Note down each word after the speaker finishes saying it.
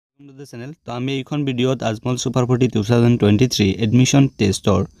To the channel তো আমি এইখন ভিডিওত আজমল সুপাৰ 40 2023 এডমিশন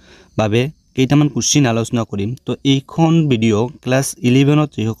টেষ্টৰ বাবে কেইটামান কোশ্চিন আলোচনা কৰিম তো এইখন ভিডিও ক্লাস 11 ত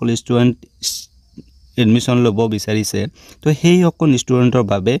যিসকল ষ্টুডেন্ট এডমিশন ল'ব বিচাৰিছে তো সেই সকল ষ্টুডেন্টৰ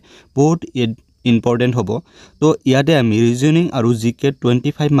বাবে বহুত ইম্পৰ্টেন্ট হ'ব তো ইয়াতে আমি ৰিজনিং আৰু জিকে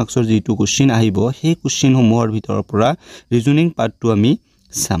 25 মাৰ্কছৰ যেটো কোশ্চিন আহিব সেই কোশ্চিন সমূহৰ ভিতৰৰ পৰা ৰিজনিং পাৰ্টটো আমি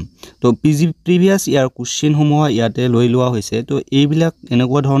সাম তো প্ৰিভিয়াস ইয়াৰ কোশ্চিন সমূহ ইয়াতে লৈ লোৱা হৈছে তো এইবিলাক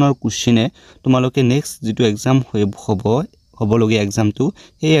এনেকুৱা ধৰণৰ কোশ্চিনে তোমালোকে নেক্সট যেটো এক্সাম হ'বলগীয়া এক্সামটো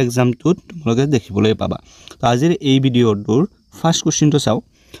এই এক্সামটোত তোমালোকে দেখিবলৈ পাবা তো আজিৰ এই ভিডিওটোৰ ফাৰ্স্ট কোশ্চিনটো চাও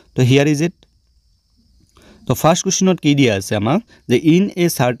তো হিয়াৰ ইজ ইট তো ফাৰ্স্ট কোশ্চিনত কি দিয়া আছে আমাক যে in a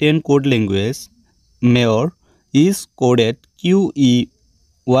সাৰ্টেন code language mayor is coded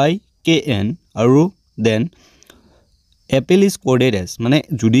QEYKN আৰু then Apple is coded as মানে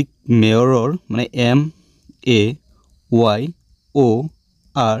যদি মেয়ৰৰ মানে MAYOR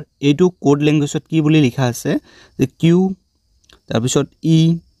এইটো কোড ল্যাঙ্গুয়েজত কি বুলি লিখা আছে যে Q তাৰপিছত E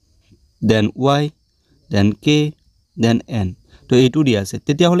then Y then K then N তো এইটো দিয়া আছে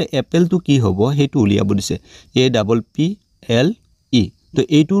তেতিয়া হলে Apple তো কি হ'ব হেতু উলিয়াব দিছে APPLE তো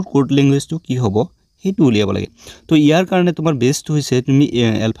এইটোৰ কোড ল্যাঙ্গুয়েজটো কি হ'ব হেতু উলিয়াব লাগে তো ইয়াৰ কাৰণে তোমাৰ বেস্ট হৈছে তুমি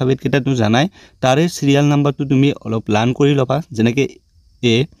অ্যালফাবেট কেটা তো জানাই তাৰে সিৰিয়াল নাম্বাৰটো তুমি অলপ লাৰ্ন কৰি লবা যেনেকৈ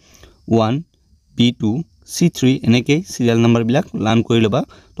A1 B2 C3 এনেকৈ সিৰিয়াল নাম্বাৰ বিলাক লাৰ্ন কৰি লবা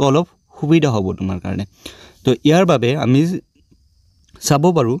তো অলপ সুবিধা হ'ব তোমাৰ কাৰণে তো ইয়াৰ বাবে আমি চাব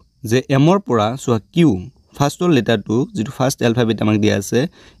পাৰো যে M ৰ পৰা সোৱা Q ফাৰ্স্টৰ লেটাৰটো যেটো ফাৰ্স্ট অ্যালফাবেট আমাক দিয়া আছে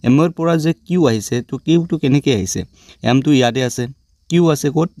M ৰ পৰা যে Q আহিছে তো Q টো কেনেকৈ আহিছে M টো ইয়াতে আছে Q আছে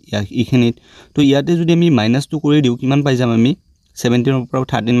কোড ইখিনিত তো ইয়াতে যদি আমি মাইনাসটো কৰি দিও কিমান পাই যাম আমি 17 ৰ পৰা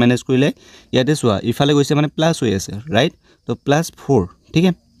 13 মাইনাস কৰিলে ইয়াতে সোৱা ইফালে গৈছে মানে প্লাস হৈ আছে ৰাইট তো +4 ঠিক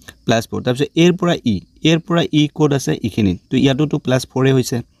আছে +4 তাৰপিছত এৰ পৰা ই কোড আছে ইখিনিত তো ইয়াটো তো +4 এ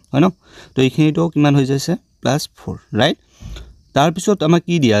হৈছে হয় ন তো ইখিনিটো কিমান হৈ যাইছে +4 ৰাইট তাৰপিছত আমাক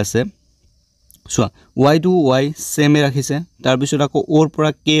কি দিয়া আছে সোৱা y to y সেম ৰাখিছে তাৰপিছত আকৌ ওৰ পৰা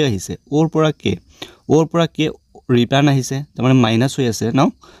k আহিছে ওৰ পৰা k ৰিটাৰ্ন আহিছে তাৰ মানে মাইনাস হৈ আছে ন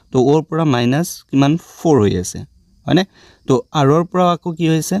তো ওৰ পৰা মাইনাস কিমান 4 হৈ আছে হয়নে তো আৰৰ পৰা আকৌ কি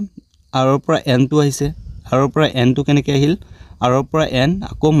হৈছে আৰৰ পৰা n টো আহিছে আৰৰ পৰা n টো কেনেকৈ আহিল আৰৰ পৰা n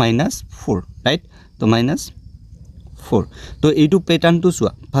আকৌ -4 ৰাইট তো -4 তো এইটো প্যাটাৰ্নটো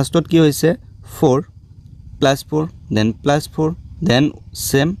সোৱা ফাৰ্স্টত কি হৈছে 4 +4 দেন +4 দেন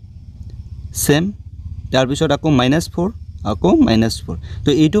সেম তাৰ পিছত আকৌ -4 আকৌ -4 তো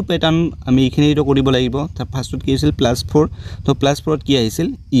এইটো প্যাটাৰ্ন আমি এইখিনিটো কৰিব লাগিব তাৰ ফাৰ্স্টত কি আছিল +4 তো +4 ত কি আহিছিল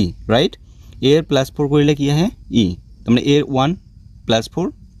e ৰাইট a ৰ +4 কৰিলে কি আহে e তাৰমানে a 1 +4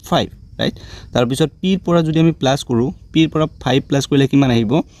 5 ৰাইট তাৰ পিছত p ৰ পৰা যদি আমি প্লাস কৰো p ৰ পৰা 5 প্লাস কৰিলে কিমান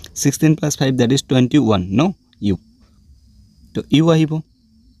আহিব 16 + 5 that is 21 no u তো u আহিব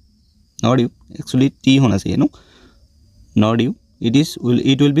not u actually t होना चाहिए no not u it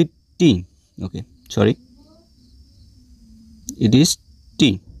will be t okay sorry it is t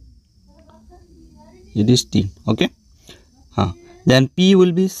okay then p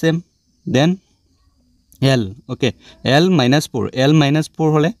will be same then l okay l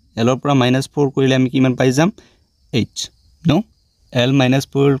 -4 হলে l ৰ পৰা -4 কৰিলে আমি কিমান পাই যাম h no l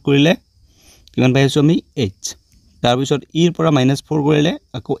 -4 কৰিলে কিমান পাইছো আমি h তাৰ পিছত e ৰ পৰা -4 কৰিলে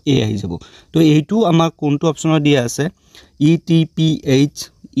আকৌ a আহি যাব তো এইটো আমাৰ কোনটো অপচনত দিয়া আছে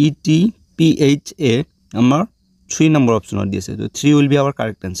ETPHA আমাৰ 3 নম্বৰ অপচনত দিছে তো 3 will be our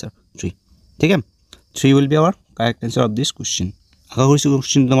correct answer 3 ঠিক আছে 3 will be our correct answer of this question আশা কৰিছো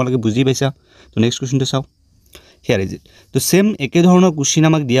কোশ্চিন তোমালোকে বুজি পাইছা তো নেক্সট কোশ্চিনটো চাও here is it তো সেম একে ধৰণৰ কোশ্চিন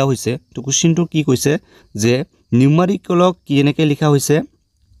আমাক দিয়া হৈছে তো কোশ্চিনটো কি কৈছে যে নিউমাৰিকেলক কি এনেকৈ লিখা হৈছে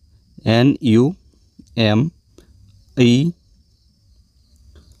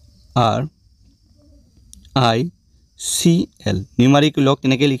NUMERICL নিউমাৰিকেলক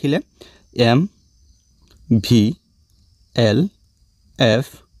কেনেকৈ লিখিলে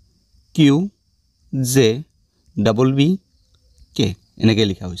MVLFQJBBK এনেকৈ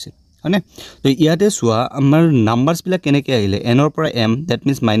লিখা হৈছে হয়নে তো ইয়াতে সোৱা আমাৰ নাম্বাৰস বিলাক কেনেকৈ আহিলে n ৰ পৰা m that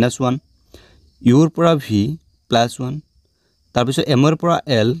means -1 u ৰ পৰা v +1 তাৰ পিছত m ৰ পৰা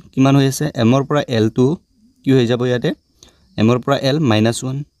l কিমান হৈ আছে m ৰ পৰা l টো কি হৈ যাব ইয়াতে m ৰ পৰা l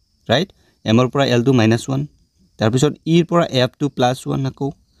 -1 ৰাইট m ৰ পৰা l টো -1 তাৰ পিছত e ৰ পৰা f টো +1 আকৌ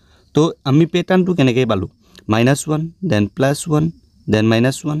তো আমি প্যাটাৰ্নটো কেনেকৈ পালো -1 দেন +1 দেন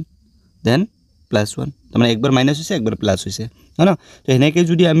 -1 দেন +1 তাৰমানে একবাৰ মাইনাস হৈছে একবাৰ প্লাস হৈছে হয় না তো এনেকৈ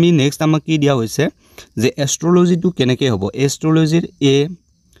যদি আমি নেক্সট আমাক কি দিয়া হৈছে যে এস্ট্ৰোলজিটো কেনেকৈ হ'ব এস্ট্ৰোলজিৰ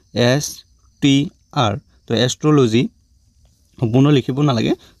ASTR তো এস্ট্ৰোলজি সম্পূৰ্ণ লিখিব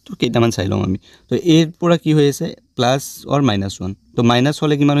নালাগে তো কেইটামান চাই লওঁ আমি তো এৰ পৰা কি হৈ আছে প্লাছ অৰ -1 তো মাইনাছ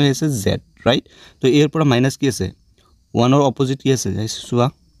হ'লে কিমান হৈ আছে z ৰাইট তো এৰ পৰা মাইনাছ কি আছে 1 ৰ অপোজিট কি আছে চোৱা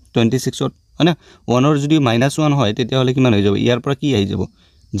 26 ত হয় না 1 ৰ যদি -1 হয় তেতিয়া হলে কিমান হৈ যাব ইয়াৰ পৰা কি আহি যাব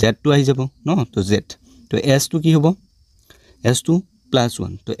z টো আহি যাব ন তো z তো s টো কি হ'ব s টো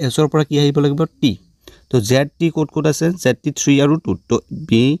 +1 তো s ৰ পৰা কি আহিব লাগিব t তো z t ক'ত আছে z t 3 আৰু 2 তো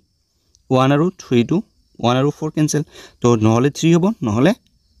b 1 আৰু 3 টো 1 আৰু 4 কেনসেল তো নহলে 3 হ'ব নহলে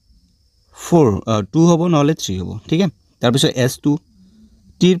 4 2 হ'ব নহলে 3 হ'ব ঠিক আছে তাৰ পিছত s2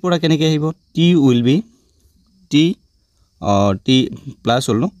 t ৰ পৰা কেনেকৈ আহিব t will be t t plus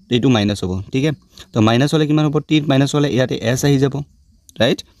হল ন এইটো মাইনাস হ'ব ঠিক আছে তো মাইনাস হলে কিমান হ'ব t মাইনাস হলে ইয়াতে s আহি যাব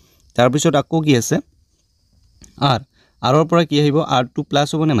ৰাইট তাৰ পিছত আকৌ কি আছে r r ৰ পৰা কি আহিব r2 প্লাস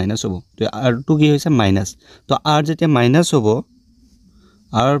হ'ব নে মাইনাস হ'ব তো r2 কি হৈছে মাইনাস তো r যেতিয়া মাইনাস হ'ব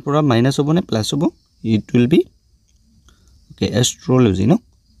r পৰা মাইনাস হ'ব নে প্লাস হ'ব it will be okay astrology no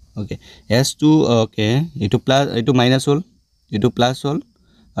okay s2 okay itu plus itu minus hol itu plus hol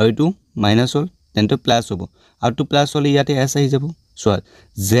আৰু itu minus hol তেন্তে প্লাস হ'ব আৰু to প্লাস হলে ইয়াতে s আহি যাব so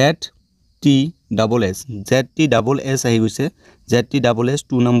z t double s আহি গৈছে z t double s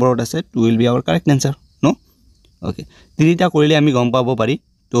 2 নম্বৰত আছে 2 will be our correct answer no okay তিনিটা কৰিলে আমি গম পাব পাৰি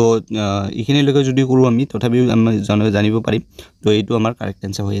তো ইখিনি লগে যদি কৰো আমি তথাপি আমি জানিব পাৰিম তো এইটো আমাৰ কাৰেক্ট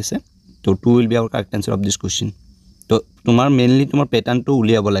আনসাৰ হৈ আছে তো 2 will be our correct answer of this question তো তোমার মেইনলি তোমার প্যাটার্নটো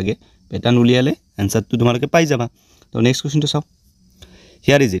উলিয়াব লাগে প্যাটার্ন উলিয়ালে আনসারটো তোমালকে পাই যাবা তো নেক্সট কোশ্চেনটো চাও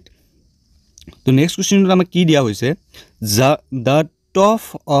হিয়ার ইজ ইট তো নেক্সট কোশ্চেনটো আমাক কি দিয়া হৈছে the top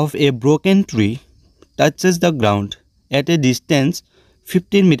of a broken tree touches the ground at a distance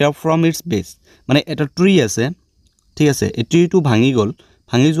 15 meter from its base মানে এটা ট্রি আছে ঠিক আছে এই ট্রিটো ভাঙি গল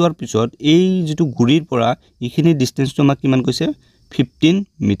ভাঙি যোৱাৰ পিছত এই যেটো গুৰিৰ পৰা ইখিনি ডিসটেন্সটো আমাক কিমান কৈছে 15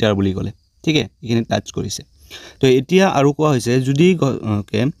 মিটাৰ বুলি ক'লে ঠিক আছে ইখিনি টাচ কৰিছে তো এতিয়া আৰু কোৱা হৈছে যদি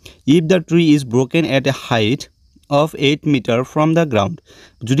okay if the tree is broken at a height of 8 meter from the ground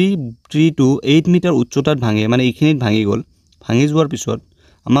যদি ট্রি টো 8 মিটাৰ উচ্চতাত ভাঙে মানে ইখিনিত ভাঙি গল ভাঙি যোৱাৰ পিছত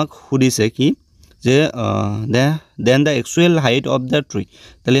আমাক সুধিছে কি যে then the actual height of the tree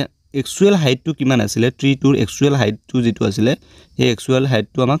তালে actual height টো কিমান আছিল ট্রি টোৰ actual height টো যেটো আছিল এই actual height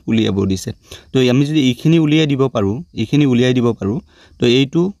টো আমাক উলিয়াব দিছে তো আমি যদি ইখিনি উলিয়াই দিব পাৰো তো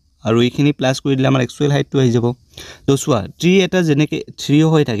এইটো আৰু ইখিনি প্লাস কৰি দিলে আমাৰ actual height টো আহি যাব তো সোৱা ট্ৰি এটা যেনেকে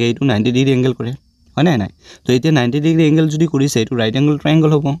 3 হৈ থাকে এইটো 90 ডিগ্ৰী এংগল কৰে হয় না নাই তো এতিয়া 90 ডিগ্ৰী এংগল যদি কৰিছে এইটো ৰাইট এংগল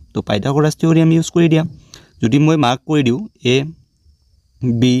ট্ৰায়াঙ্গল হ'ব তো পাইথাগোৰাছ থিওৰি আমি ইউজ কৰি দিয়া যদি মই মাৰ্ক কৰি দিও a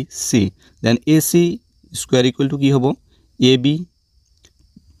b c then ac square equal to কি হ'ব ab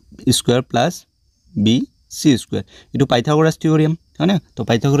square plus bc square এটো পাইথাগোৰাছ থিওৰিয়াম হয় না তো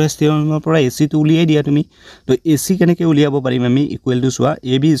পাইথাগোৰাছ থিওৰিয়ামৰ পৰা ac টো উলিয়াই দিয়া তুমি তো ac কেনেকৈ উলিয়াব পাৰিম আমি equal to সোৱা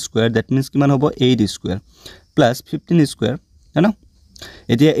ab square that means কিমান হ'ব 8 square plus 15 square হয় না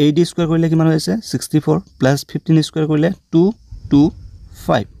এতিয়া 8 square কৰিলে কিমান হৈছে 64 plus 15 square কৰিলে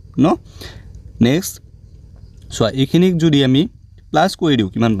 225 no next সোৱা এইখিনিক যদি আমি প্লাস কৰি দিও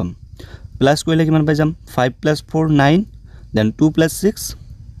কিমান পাম প্লাস কৰিলে কিমান পাই যাম 5 plus 4 9 then 2 plus 6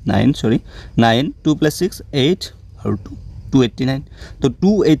 9 sorry 9 2 plus 6 8 আৰু 289 তো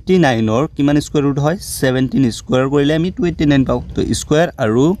 289 or কিমান স্কয়াৰ ৰুট হয় 17 স্কয়াৰ কৰিলে আমি 289 পাও তো স্কয়াৰ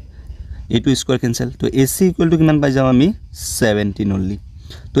আৰু এটো স্কয়াৰ ক্যান্সেল তো ac ইকুৱেল টু কিমান পাই যাম আমি 17 only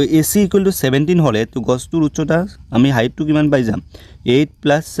তো ac ইকুৱেল টু 17 হলে তো গছটোৰ উচ্চতা আমি হাইট টো কিমান পাই যাম 8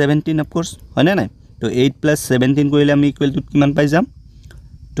 plus 17 of course হয় না নাই তো 8 plus 17 কৰিলে আমি ইকুৱেল টু কিমান পাই যাম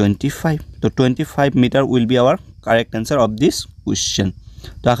 25 তো 25 meter will be our correct answer of this question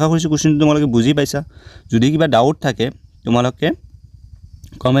তো আশা কৰিছো কোশ্চেনটো তোমালোকে বুজি পাইছা যদি কিবা ডাউট থাকে তোমালোকে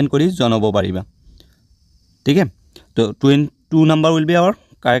কমেন্ট কৰি জনাব পাৰিবা ঠিক আছে তো 22 number will be our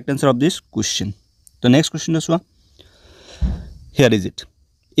correct answer of this question তো next question to here is it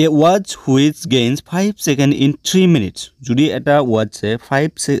a watch which gains 5 seconds in 3 minutes যদি এটা watch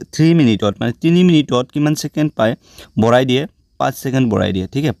 3 মিনিটত মানে 3 মিনিটত কিমান সেকেন্ড পায় বঢ়াই দিয়ে 5 সেকেন্ড বঢ়াই দিয়ে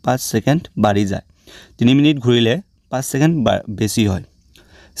ঠিক আছে 5 সেকেন্ড বাঢ়ি যায় 3 মিনিট ঘূৰিলে 5 সেকেন্ড বেছি হয়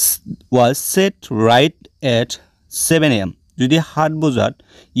was set right at 7 am যদি 7 বজাত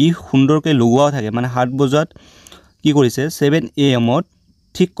ই সুন্দৰকৈ লগোৱা থাকে মানে 7 বজাত কি কৰিছে 7 am ত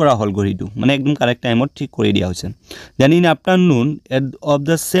ঠিক কৰা হল ঘড়িটো মানে একদম কাৰেক্ট টাইমত ঠিক কৰি দিয়া হৈছে then in afternoon of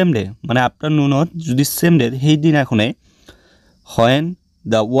the same day মানে আফটারনুনত যদি সেম ডে সেই দিনাখনে when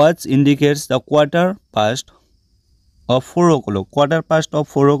the watch indicates the quarter past of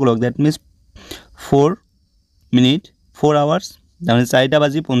 4 o'clock that means 4 minute 4 hours that means 4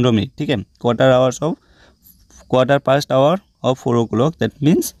 বাজি 15 মিনিট ঠিক আছে quarter past hour of 4 o'clock that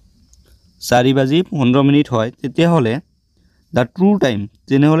means 4 বাজি 15 minute হয় তেতিয়া হলে the true time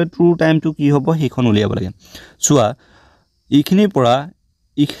যেনে হলে true time to কি হ'ব হেখন উলিয়াব লাগে সোৱা এইখিনিৰ পৰা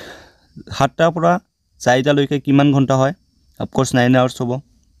 7টাৰ পৰা 4টালৈকে কিমান ঘণ্টা হয় অফক'ৰ্ছ 9 আৱাৰ্ছ হ'ব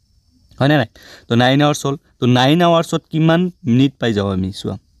হয়নে নাই তো 9 আৱাৰ্ছ হ'ল তো 9 আৱাৰ্ছত কিমান মিনিট পাই যাওঁ আমি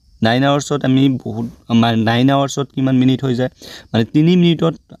চোৱা 9 আৱাৰ্ছত আমি বহুত 9 আৱাৰ্ছত কিমান মিনিট হৈ যায় মানে 3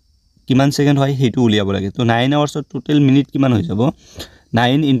 মিনিটত কিমান সেকেন্ড হয় হেতু উলিয়াব লাগে তো 9 আৱাৰ্ছত টোটাল মিনিট কিমান হৈ যাব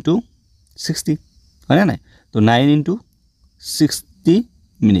 9 * 60 হয়নে নাই তো 9 * 60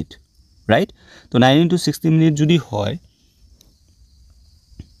 মিনিট রাইট তো 9 * 60 মিনিট যদি হয়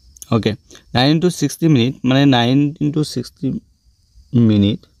ওকে 9 * 60 মিনিট মানে 9 * 60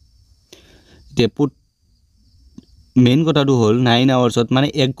 মিনিট টেপুট মেইন কথাটো হ'ল 9 আৱাৰ্ছত মানে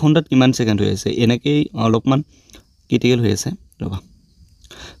 1 ঘণ্টাত কিমান সেকেন্ড হৈ আছে এনেকৈ অলপমান ক্ৰিটিকেল হৈ আছে ৰবা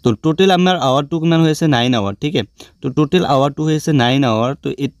তো টোটাল আমাৰ আৱাৰটো কিমান হৈ আছে 9 আৱাৰ ঠিক আছে তো টোটাল আৱাৰটো হৈ আছে 9 আৱাৰ তো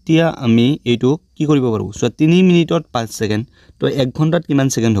এতিয়া আমি এইটো কি কৰিব পাৰো সো 3 মিনিটত 5 সেকেন্ড তো 1 ঘণ্টাত কিমান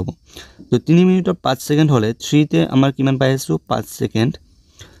সেকেন্ড হ'ব তো 3 মিনিটত 5 সেকেন্ড হলে 3 তে আমাৰ কিমান পাই আছো 5 সেকেন্ড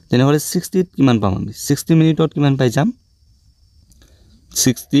তেনেহলে 60 ত কিমান পাম আমি 60 মিনিটত কিমান পাই যাম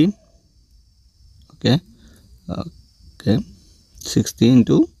 60 okay 60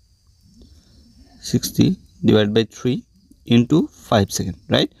 into 60 divided by 3 into 5 second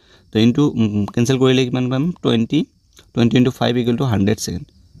right so into cancel korile kiman pam 20 into 5 equal to 100 second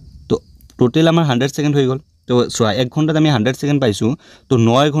to total amar 100 second hoy gol to so 1 ghonta ami 100 second paisu to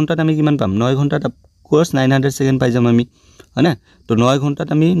 9 ghonta ami kiman pam 9 ghonta of course 900 second pai jam ami hana to 9 ghonta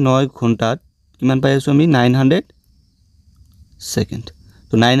ami 9 ghonta kiman pai asu ami 900 second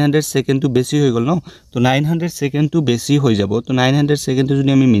তো 900 second two বেছি হৈ গল ন তো 900 second two বেছি হৈ যাব তো 900 second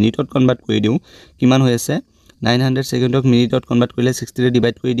যদি আমি মিনিটত কনভার্ট কৰি দিও কিমান হৈ আছে 900 সেকেন্ডক মিনিটত কনভাৰ্ট কৰিলে 60 ৰে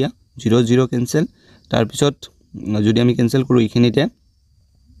ডিভাইড কৰি দিয়া 0 0 কেনসেল তাৰ পিছত যদি আমি কেনসেল কৰো ইখিনিতে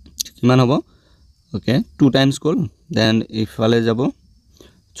কিমান হ'ব ওকে 2 টাইমস গল দেন ইফালে যাব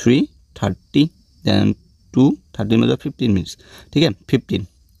 3 30 দেন 2 30 মানে 15 মিনিটস ঠিক আছে 15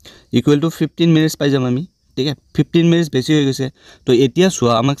 ইকুয়াল টু 15 মিনিটস পাই যাম আমি ঠিক আছে 15 মিনিটস বেছি হৈ গৈছে তো এতিয়া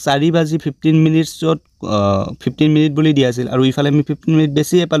সোয়া আমাক 4 বাজি 15 মিনিটছত 15 মিনিট বুলি দিয়া আছিল আৰু ইফালে আমি 15 মিনিট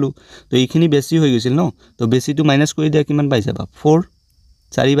বেছি পালো তো এইখিনি বেছি হৈ গৈছিল ন তো বেছিটো মাইনাস কৰি দিয়া কিমান পাই যাবা 4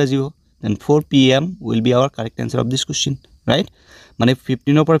 4 বাজিব then 4 pm will be our correct answer of this question right মানে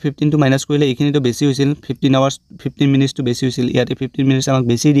 15 ৰ পৰা 15 টো মাইনাস কৰিলে এইখিনি তো বেছি হৈছিল 15 আৱাৰ্স 15 মিনিটস তো বেছি হৈছিল ইয়াতে 15 মিনিটস আমাক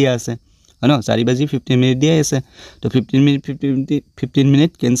বেছি দিয়া আছে হয় ন 4 বাজি 15 মিনিট দিয়া আছে তো 15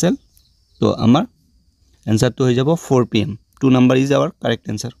 মিনিট কেনসেল তো আমাৰ आंसर तो हो जाबो 4 pm 2 number is our correct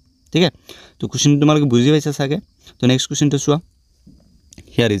answer ठीक है तो क्वेश्चन तुम्हारे बुझी पाइছা सागे तो नेक्स्ट क्वेश्चन तो सुआ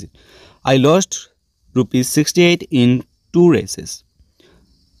here is it I lost ₹68 in 2 races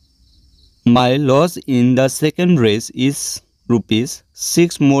my loss in the second race is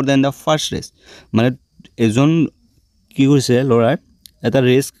 ₹6 more than the first race মানে এজন কি কৰিছে লৰাই এটা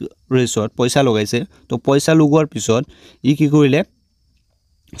ৰেছত পইচা লগাইছে তো পইচা লগোৱাৰ পিছত ই কি কৰিলে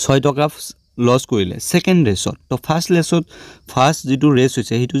 6 টকা লস কৰিলে সেকেন্ড ৰেছত তো ফাৰ্স্ট ৰেছত ফাৰ্স্ট যেটো ৰেছ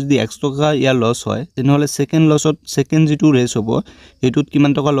হৈছে হেতু যদি 1 টকা ইয়া লস হয় তেনেহলে সেকেন্ড লসত সেকেন্ড যেটো ৰেছ হ'ব হেতুত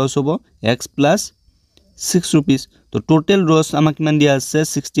কিমান টকা লস হ'ব x + 6 rupees তো টোটাল লস আমাক কিমান দিয়া আছে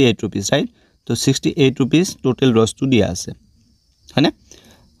 68 rupees ৰাইট তো 68 rupees টোটাল লস টু দিয়া আছে হয়নে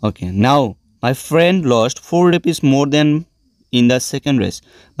ওকে নাও মাই friend lost 4 rupees more than in the second race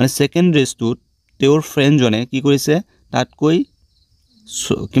মানে সেকেন্ড ৰেছটোত তেওঁৰ ফ্ৰেন্ড জনে কি কৰিছে তাতকৈ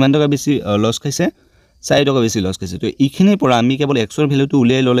কিমান টকা বেছি লস খাইছে 4 টকা বেছি লস খাইছে তো ইখিনি পৰা আমি কেৱল x ৰ ভ্যালুটো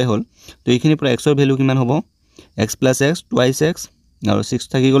উলিয়াই ললে হল তো ইখিনি পৰা x ৰ ভ্যালু কিমান হ'ব x + x twice x আৰু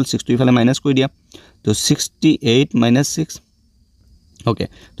 6 থাকি গল 6 টো ইফালে মাইনাস কৰি দিয়া তো 68 - 6 ওকে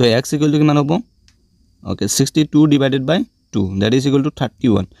তো x = কিমান হ'ব okay 62 divided by 2 that is equal to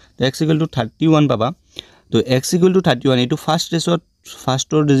 31 তো x = 31 পাবা তো x = 31 এটো ফার্স্ট ৰেছত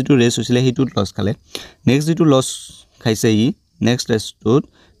ফাৰ্স্টৰ যেটো ৰেছ হৈছিল হেতুত লস খালে নেক্সট যেটো লস খাইছে ই next ৰেছটোত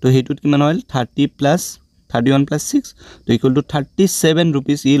তো হেতুত কিমান হল 30 + 31 + 6 তো equal to 37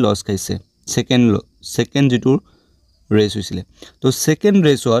 rupees E loss খাইছে সেকেন্ড যেটো ৰেছ হৈছিল তো সেকেন্ড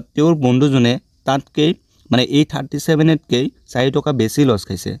ৰেছত তেওঁৰ বন্ধুজনে তাতকৈ মানে এই 37 তকৈ 4 টকা বেছি লস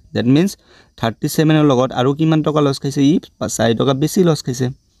খাইছে that means 37 ৰ লগত আৰু কিমান টকা লস খাইছে ই 4 টকা বেছি লস খাইছে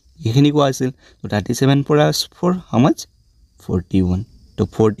এইখিনি কোৱা আছিল তো 37 plus 4 how much 41 তো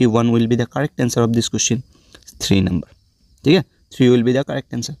 41 will be the correct answer of this question 3 number ठीक है 3 will be the correct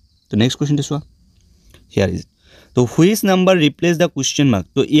answer तो next question to swa here is तो which number replace the question mark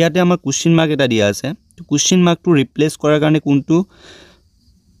तो ইয়াতে আমাৰ question mark এটা দিয়া আছে তো question mark to replace কৰাৰ কাৰণে কোনটো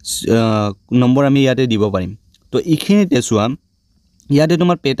নম্বৰ আমি ইয়াতে দিব পাৰিম তো ইখিনিতে সোৱা ইয়াতে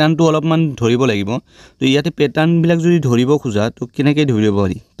তোমাৰ প্যাটাৰ্নটো অলপমান ধৰিব লাগিব তো ইয়াতে প্যাটাৰ্ন বিলাক যদি ধৰিব খোজা তো কেনেকৈ ধৰিব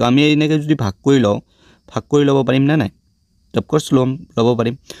পাৰি তো আমি এনেকৈ যদি ভাগ কৰি লব পাৰিম না নাই অফক'ৰ্ছ ল'ব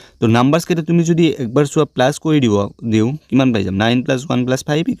পাৰিম তো নাম্বাৰছ কেইটা তুমি যদি একবাৰ চোৱা প্লাছ কৰি দিওঁ কিমান পাই যাম 9 + 1 +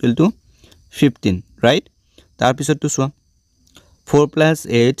 5 = 15 ৰাইট তাৰপিছততো চোৱা 4 +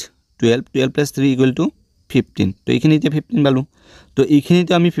 8 12 12 + 3 = 15 তো এইখিনি এতিয়া 15 পালোঁ তো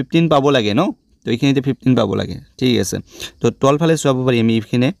এইখিনিতে আমি 15 পাব লাগে ন তো এইখিনিতে 15 পাব লাগে ঠিক আছে তো তলফালে চাব পাৰি আমি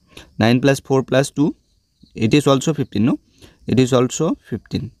এইখিনি 9 + 4 + 2 it is also 15 no it is also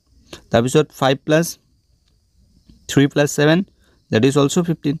 15 তাৰপিছত 5 + 3 + 7 that is also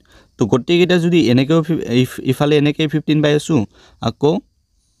 15 তো গোটেই কেইটা যদি এনেকৈ ইফালে এনেকৈ 15 পাই আছো আকৌ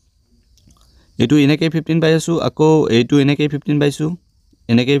এটো এনেকৈ 15 পাই আছো আকৌ এটো এনেকৈ 15 পাইছো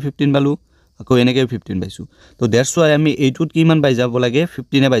এনেকৈ 15 পালো আকৌ এনেকৈ 15 পাইছো তো দ্যাটস ওয়াই আমি এইটোত কিমান পাই যাব লাগে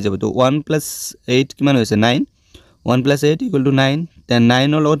 15 এ পাই যাব তো 1 + 8 কিমান হৈছে 9 1 + 8 = 9 then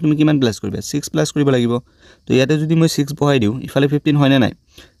 9 ৰ লগত তুমি কিমান প্লাস কৰিবা 6 প্লাস কৰিব লাগিব তো ইয়াতে যদি মই 6 বহাই দিও ইফালে 15 হয় না নাই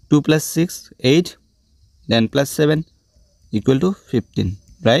 2 + 6 8 then +7 = 15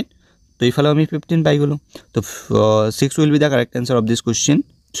 right তো ইফালে আমি 15 পাই গলো তো 6 will be the correct answer of this question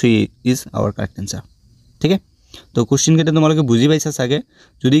 3 is our correct answer ঠিক আছে তো কোশ্চেন কেইটা তোমালোকে বুজি পাইছা সাগে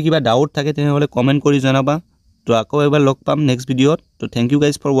যদি কিবা ডাউট থাকে তেনেহলে কমেন্ট কৰি জনাবা তো আকৌ এবাৰ লগ পাম নেক্সট ভিডিওত তো thank U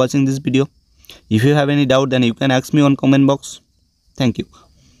guys for watching this video if you have any doubt then you can ask me on comment box thank you